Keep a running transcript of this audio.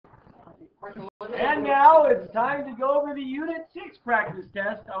And now it's time to go over the Unit 6 practice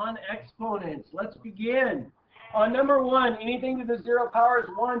test on exponents. Let's begin. On number 1, anything to the 0 power is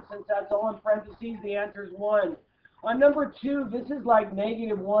 1. Since that's all in parentheses, the answer is 1. On number 2, this is like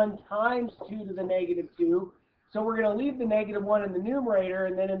 -1 times 2 to the -2. So we're going to leave the -1 in the numerator,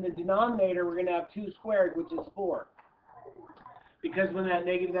 and then in the denominator, we're going to have 2 squared, which is 4. Because when that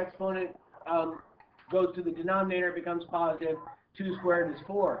negative exponent goes to the denominator, it becomes positive. 2 squared is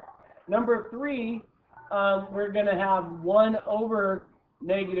 4. Number 3, we're going to have 1 over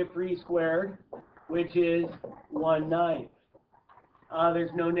 -3 squared, which is 1/9.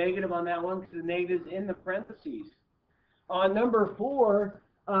 There's no negative on that one because the negative's in the parentheses. On number 4,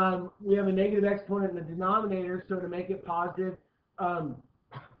 we have a negative exponent in the denominator, so to make it positive,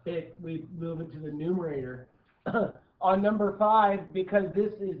 we move it to the numerator. On number 5, because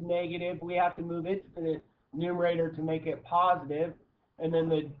this is negative, we have to move it to the numerator to make it positive, and then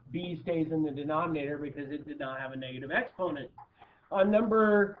the b stays in the denominator because it did not have a negative exponent. On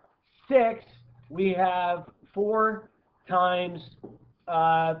number 6, we have 4 times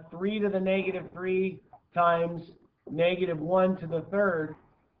 3 to the -3 times -1 to the 3rd,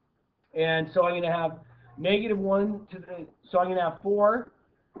 and so I'm going to have -1 to the, so I'm going to have 4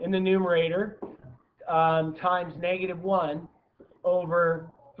 in the numerator times -1 over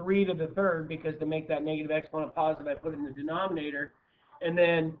 3 to the 3rd, because to make that negative exponent positive, I put it in the denominator, and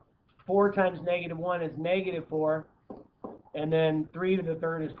then 4 times -1 is -4, and then 3 to the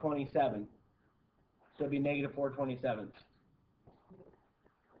 3rd is 27. So it'd be -4/27.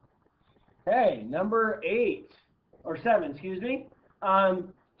 Okay, number 8, or 7, excuse me.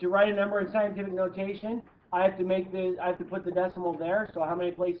 To write a number in scientific notation, I have to put the decimal there. So how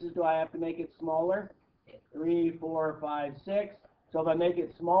many places do I have to make it smaller? 3, 4, 5, 6. So if I make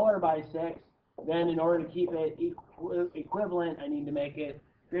it smaller by 6, then in order to keep it equivalent, I need to make it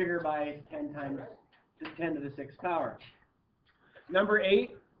bigger by 10 to the 6th power. Number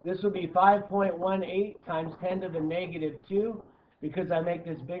 8, this will be 5.18 times 10 to the -2. Because I make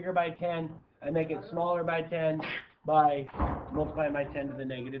this bigger by 10, I make it smaller by 10 by multiplying by 10 to the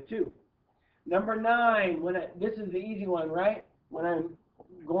 -2. Number 9, this is the easy one, right? When I'm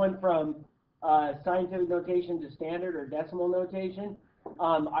going from scientific notation to standard or decimal notation,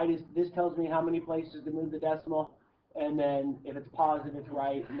 this tells me how many places to move the decimal, and then if it's positive, it's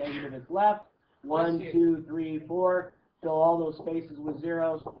right, negative, it's left. 1, 2, 3, 4. Fill all those spaces with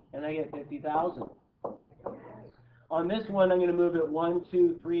zeros, and I get 50,000. On this one, I'm going to move it 1,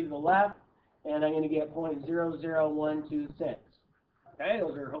 2, 3 to the left, and I'm going to get 0.00126. Okay,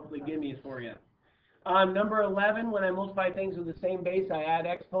 those are hopefully gimmies for you. Number 11, when I multiply things with the same base, I add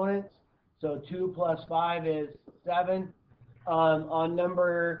exponents. So 2 plus 5 is 7. On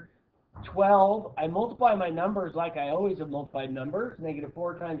number 12, I multiply my numbers like I always have multiplied numbers.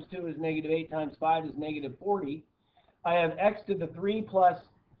 -4 times 2 is -8 times 5 is -40. I have x to the 3 plus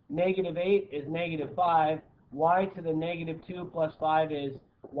 -8 is -5. Y to the -2 plus 5 is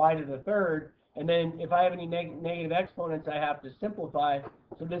y to the 3rd. And then if I have any negative exponents, I have to simplify.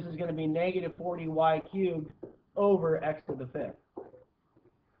 So this is going to be -40y cubed over x to the 5th.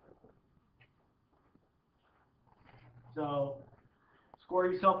 So score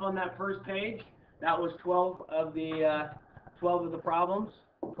yourself on that first page. That was 12 of the problems,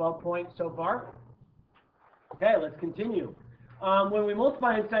 12 points so far. Okay, let's continue. When we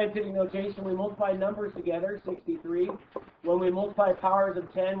multiply in scientific notation, we multiply numbers together, 63. When we multiply powers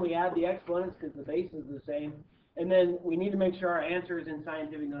of 10, we add the exponents because the base is the same. And then we need to make sure our answer is in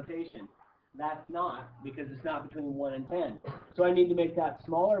scientific notation. That's not, because it's not between 1 and 10. So I need to make that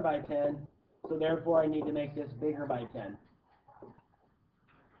smaller by 10, so therefore I need to make this bigger by 10.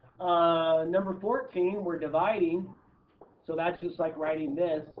 Number 14, we're dividing, so that's just like writing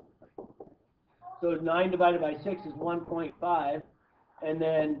this. So 9 divided by 6 is 1.5, and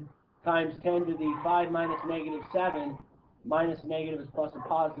then times 10 to the 5 minus -7, minus negative is plus a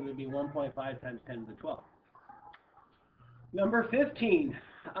positive, would be 1.5 times 10 to the 12. Number 15,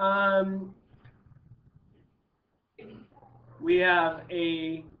 we have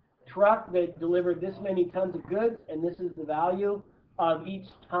a truck that delivered this many tons of goods, and this is the value of each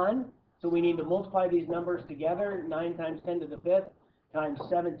ton. So we need to multiply these numbers together, 9 times 10 to the 5th times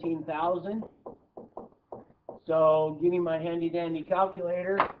 17,000. So, give me my handy-dandy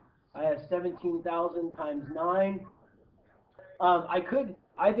calculator. I have 17,000 times 9. I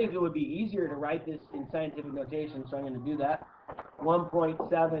think it would be easier to write this in scientific notation, so I'm going to do that.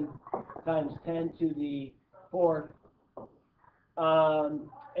 1.7 times 10 to the 4th.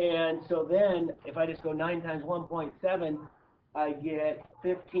 And so then, if I just go 9 times 1.7, I get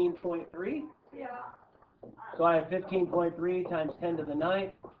 15.3. Yeah. So I have 15.3 times 10 to the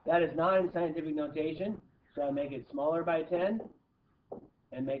 9th That is not in scientific notation, so I make it smaller by 10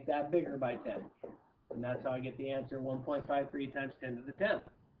 and make that bigger by 10. And that's how I get the answer 1.53 times 10 to the 10th.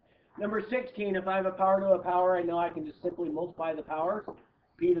 Number 16, if I have a power to a power, I know I can just simply multiply the powers,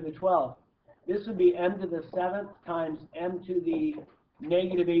 p to the 12th. This would be m to the 7th times m to the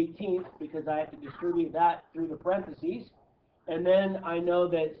negative 18th, because I have to distribute that through the parentheses. And then I know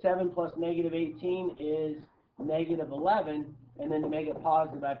that 7 plus negative 18 is negative 11, and then to make it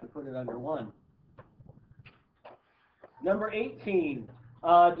positive, I have to put it under 1. Number 18,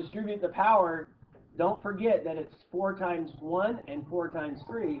 distribute the power. Don't forget that it's 4 times 1 and 4 times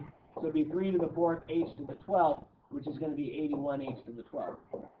 3, so it'd be 3 to the 4th h to the 12th, which is going to be 81 h to the 12th.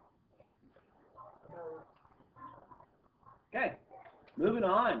 Okay, moving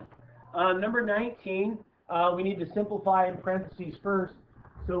on. Number 19, we need to simplify in parentheses first,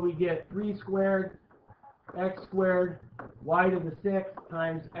 so we get 3 squared x squared y to the 6th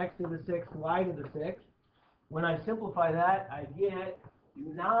times x to the 6th y to the 6th. When I simplify that, I get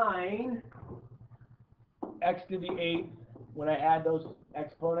 9 x to the 8th when I add those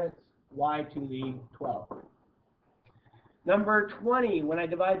exponents, y to the 12th. Number 20, when I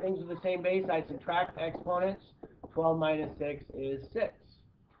divide things with the same base, I subtract exponents. 12 minus 6 is 6.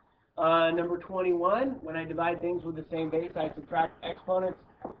 Number 21, when I divide things with the same base, I subtract exponents.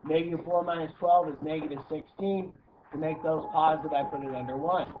 Negative 4 minus 12 is negative 16. To make those positive, I put it under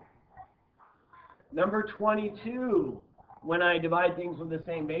 1. Number 22, when I divide things with the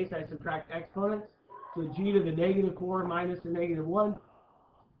same base, I subtract exponents. So g to the negative 4 minus the negative 1,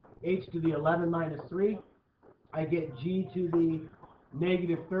 h to the 11 minus 3. I get g to the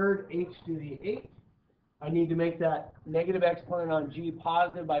negative 3rd, h to the 8th. I need to make that negative exponent on g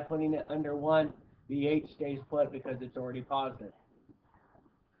positive by putting it under 1. The h stays put because it's already positive.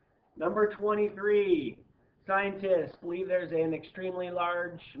 Number 23, scientists believe there's an extremely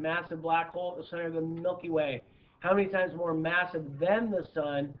large, massive black hole at the center of the Milky Way. How many times more massive than the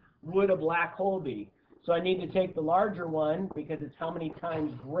sun would a black hole be? So I need to take the larger one, because it's how many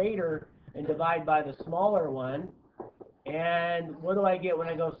times greater, and divide by the smaller one. And what do I get when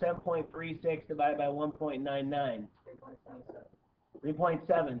I go 7.36 divided by 1.99?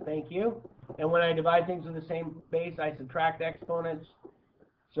 3.7, thank you. And when I divide things with the same base, I subtract exponents.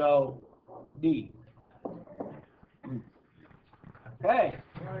 So, D. Okay,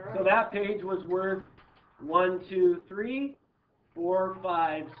 so that page was worth 1, 2, 3, 4,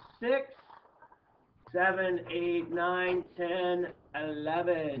 5, 6, 7, 8, 9, 10,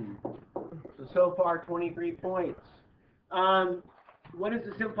 11. So far, 23 points. What is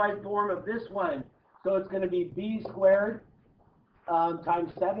the simplified form of this one? So it's going to be b squared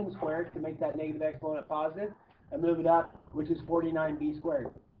times 7 squared to make that negative exponent positive, and move it up, which is 49b squared.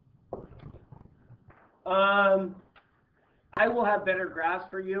 I will have better graphs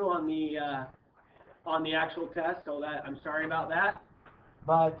for you on the actual test, so that I'm sorry about that.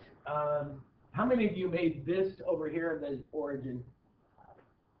 But how many of you made this over here the origin?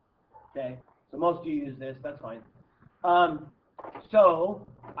 Okay, so most of you use this. That's fine. So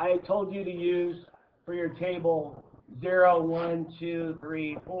I told you to use for your table 0, 1, 2,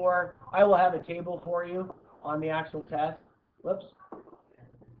 3, 4. I will have a table for you on the actual test. Whoops.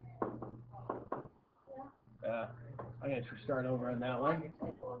 I'm going to start over on that one.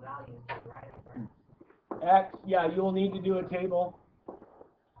 X, yeah, you will need to do a table.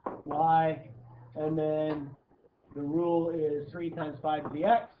 Y, and then the rule is 3 times 5 to the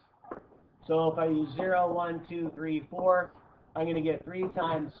x. So if I use 0, 1, 2, 3, 4, I'm going to get 3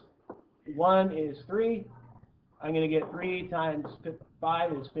 times 1 is 3. I'm going to get 3 times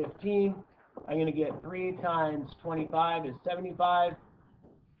 5 is 15. I'm going to get 3 times 25 is 75.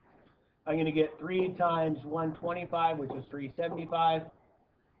 I'm going to get 3 times 125, which is 375.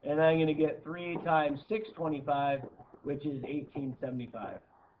 And I'm going to get 3 times 625, which is 1875.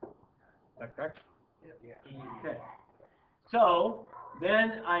 Is that correct? Yeah. Okay. So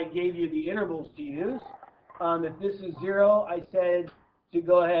then I gave you the intervals to use. If this is 0, I said to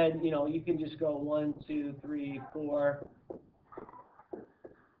go ahead, you can just go 1, 2, 3, 4.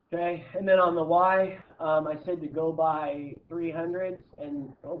 Okay, and then on the y, I said to go by 300s,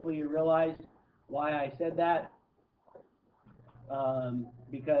 and hopefully you realized why I said that.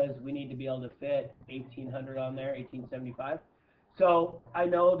 Because we need to be able to fit 1800 on there, 1875. So I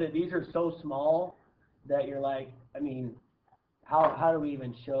know that these are so small that you're like, how do we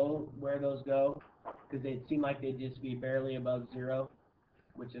even show where those go? Because they'd seem like they'd just be barely above 0,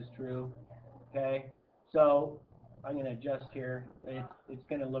 which is true. Okay, so I'm going to adjust here. It's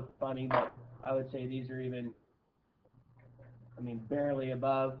going to look funny, but I would say these are even, barely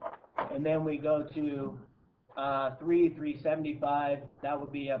above. And then we go to 3, 375, that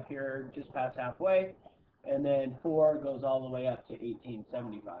would be up here just past halfway. And then 4 goes all the way up to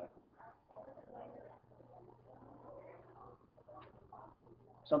 1875.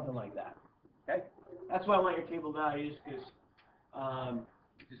 Something like that. Okay? That's why I want your table values, because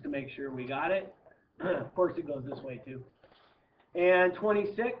just to make sure we got it. Of course, it goes this way too. And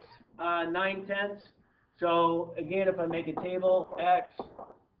 26, 9/10. So again, if I make a table, X,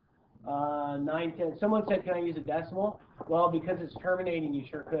 9/10. Someone said, can I use a decimal? Well, because it's terminating, you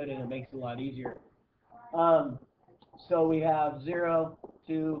sure could, and it makes it a lot easier. So we have 0,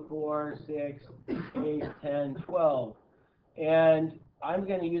 2, 4, 6, 8, 10, 12. And I'm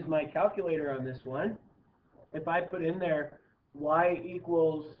going to use my calculator on this one. If I put in there y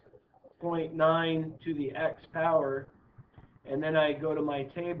equals 0.9 to the x power, and then I go to my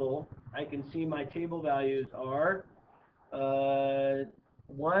table, I can see my table values are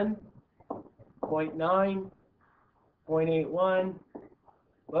 1, 0.9, 0.81.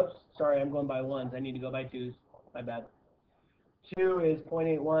 Whoops, sorry, I'm going by ones. I need to go by twos. My bad. 2 is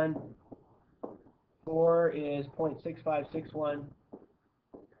 0.81. 4 is 0.6561.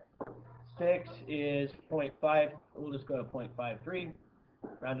 6 is 0.5. We'll just go to 0.53.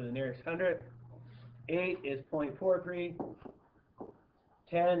 Round to the nearest hundredth. 8 is 0.43.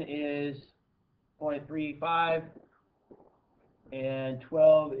 10 is 0.35. And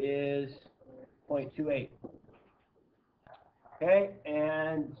 12 is 0.28. Okay,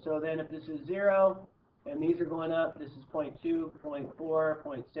 and so then if this is 0, and these are going up, this is 0.2, 0.4,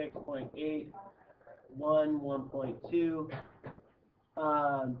 0.6, 0.8, 1, 1.2.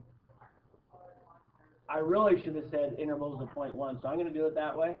 I really should have said intervals of 0.1, so I'm going to do it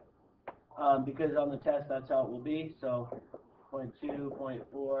that way, because on the test that's how it will be. So 0.2,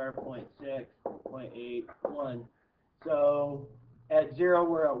 0.4, 0.6, 0.8, 1. So at 0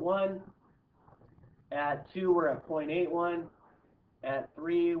 we're at 1. At 2 we're at 0.81. At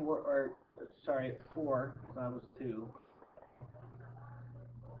 3 4, so that was 2.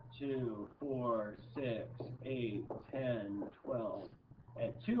 2, 4, 6, 8, 10, 12.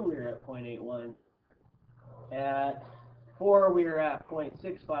 At 2 we are at 0.81. At 4 we are at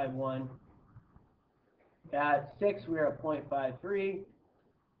 0.651. At 6 we are at 0.53.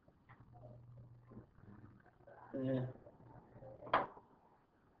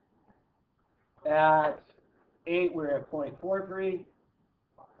 At 8 we're at 0.43.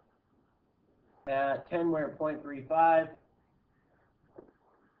 At 10 we're at 0.35.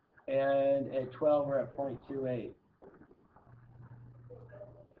 And at 12 we're at 0.28.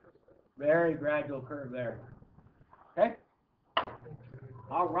 Very gradual curve there. Okay?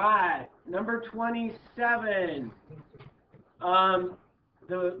 All right. Number 27. The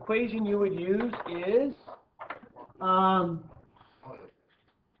equation you would use is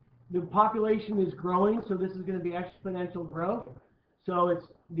the population is growing, so this is going to be exponential growth. So it's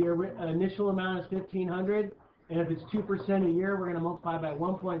the initial amount is 1,500, and if it's 2% a year, we're going to multiply by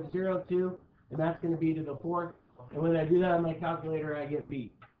 1.02, and that's going to be to the fourth. And when I do that on my calculator, I get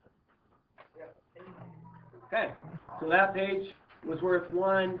B. Okay, so that page was worth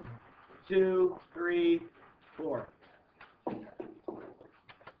 1, 2, 3, 4.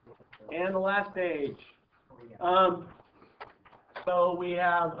 And the last page. So we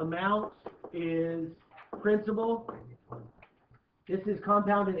have amount is principal. This is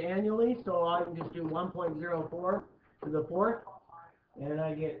compounded annually, so I can just do 1.04 to the fourth. And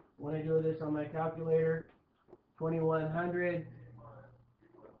I get, when I do this on my calculator, 2,100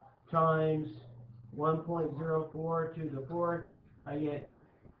 times 1.04 to the fourth. I get,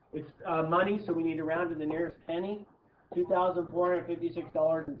 it's money, so we need to round to the nearest penny,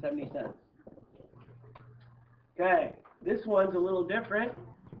 $2,456.70. Okay, this one's a little different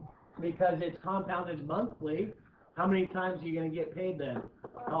because it's compounded monthly. How many times are you going to get paid then?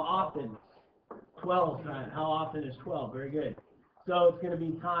 How often? 12 times. How often is 12? Very good. So it's going to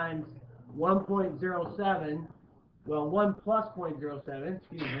be times 1.07, well, 1 plus 0.07,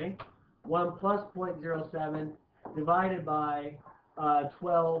 excuse me, 1 plus 0.07 divided by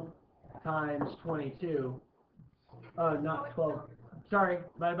 12 times 22. Not 12. Sorry,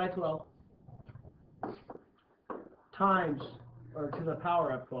 divided by 12. Times, or to the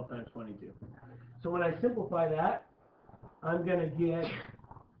power of 12 times 22. So when I simplify that, I'm going to get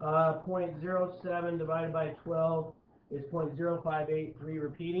 0.07 divided by 12 is 0.0583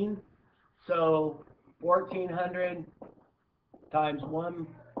 repeating. So 1,400 times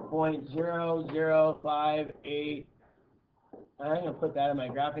 1.0058. I'm going to put that in my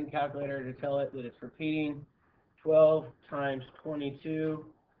graphing calculator to tell it that it's repeating. 12 times 22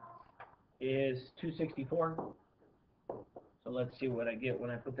 is 264. So let's see what I get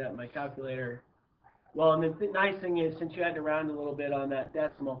when I put that in my calculator. Well, and the nice thing is, since you had to round a little bit on that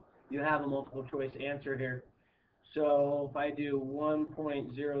decimal, you have a multiple choice answer here. So if I do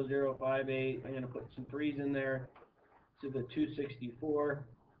 1.0058, I'm going to put some 3's in there to the 264.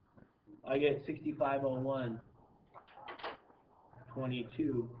 I get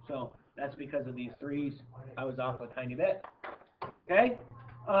 6501.22. So that's because of these 3's. I was off a tiny bit. Okay.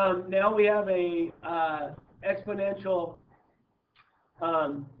 Now we have a exponential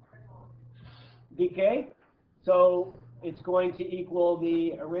decay. So it's going to equal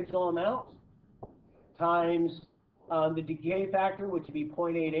the original amount times the decay factor, which would be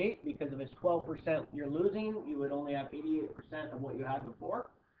 0.88, because if it's 12% you're losing, you would only have 88% of what you had before.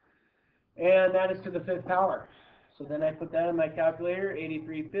 And that is to the 5th power. So then I put that in my calculator,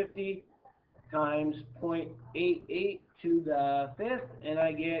 8350 times 0.88 to the 5th, and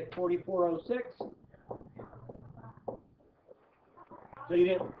I get 4406. So you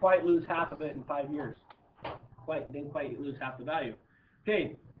didn't quite lose half of it in 5 years. Didn't quite lose half the value.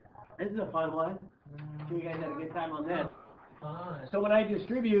 Okay, this is a fun one. Sure you guys had a good time on this. So when I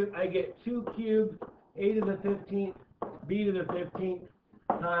distribute, I get 2 cubed a to the 15th b to the 15th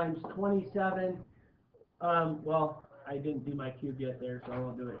times 27. Well, I didn't do my cube yet there, so I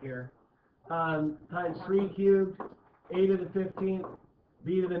won't do it here. Times 3 cubed a to the 15th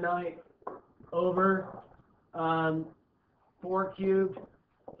b to the 9th over 4 cubed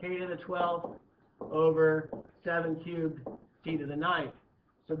k to the 12th over 7 cubed c to the 9th.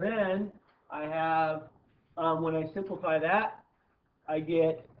 So then I have, when I simplify that, I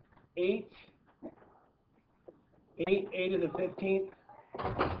get 8 a to the 15th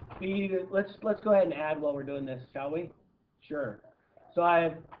b to, let's go ahead and add while we're doing this, shall we? Sure. So I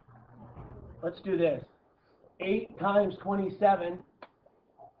have, let's do this. 8 times 27,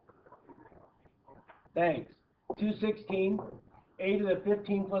 thanks, 216. A to the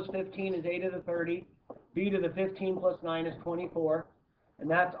 15 plus 15 is a to the 30. B to the 15 plus 9 is 24. And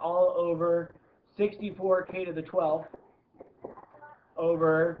that's all over 64k to the 12th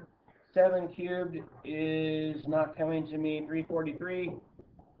over 7 cubed is not coming to me, 343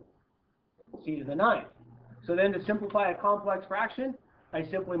 c to the 9th. So then to simplify a complex fraction, I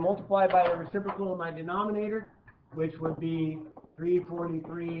simply multiply by the reciprocal of my denominator, which would be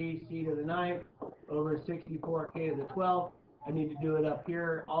 343 c to the 9th over 64k to the 12th. I need to do it up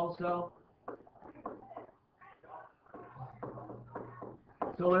here also.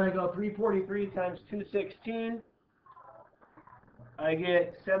 So when I go 343 times 216, I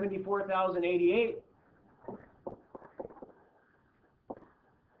get 74,088.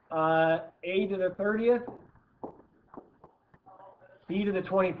 A to the 30th, B to the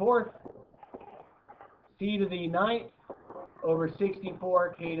 24th, C to the 9th over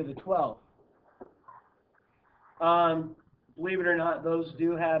 64k to the 12th. Believe it or not, those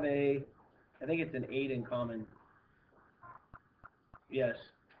do have a, I think it's an 8 in common. Yes.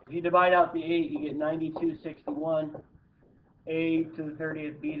 If you divide out the 8, you get 9261. A to the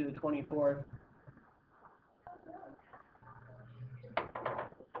 30th, B to the 24th.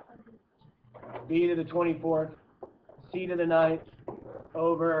 B to the 24th, C to the 9th,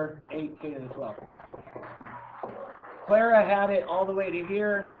 over 8k to the 12th. Clara had it all the way to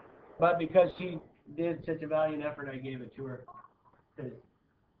here, but because she did such a valiant effort, I gave it to her. Because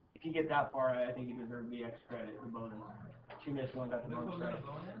if you get that far, I think you deserve the extra credit, the bonus. She missed one, got the bonus credit.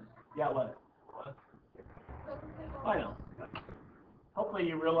 Yeah, what? I know. Hopefully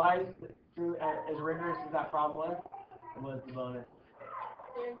you realize that through, as rigorous as that problem was the bonus.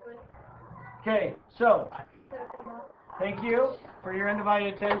 Okay, so thank you for your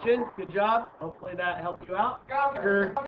undivided attention. Good job. Hopefully that helped you out.